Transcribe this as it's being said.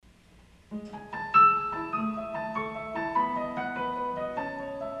You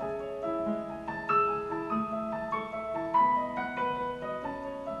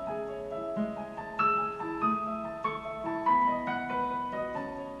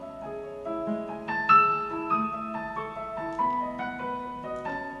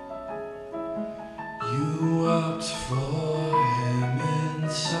opt for him in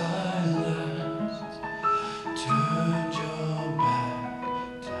silence, turned your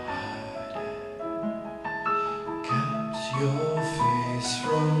back to hide it, kept your face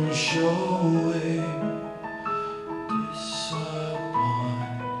from showing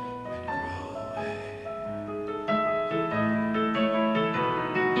disappointment growing.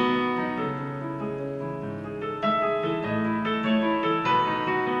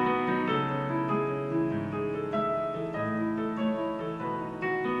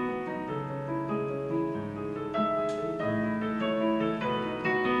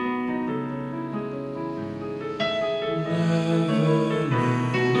 Never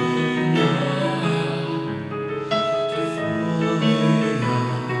knew enough to fully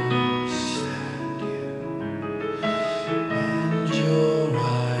understand you, and your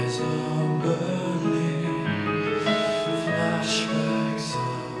eyes are burning flashbacks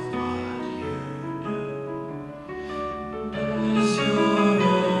of what you knew. As your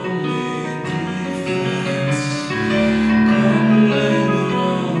only defense, crumbling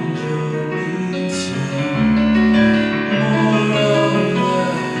around your knees. More of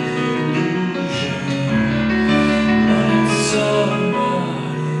that illusion, like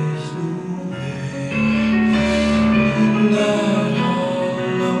somebody's moving in that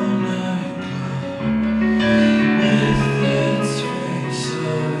hollow nightclub, with its face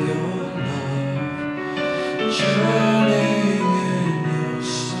of your love churning in your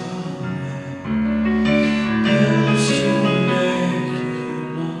stomach, pills to make you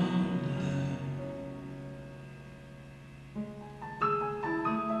not live.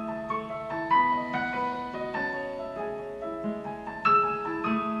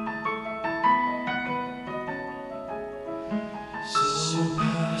 So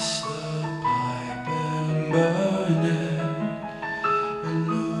pass the pipe and burn it, and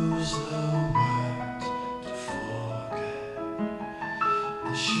lose the words to forget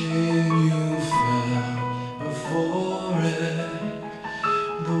the shame you felt before it,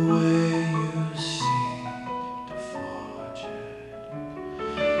 the way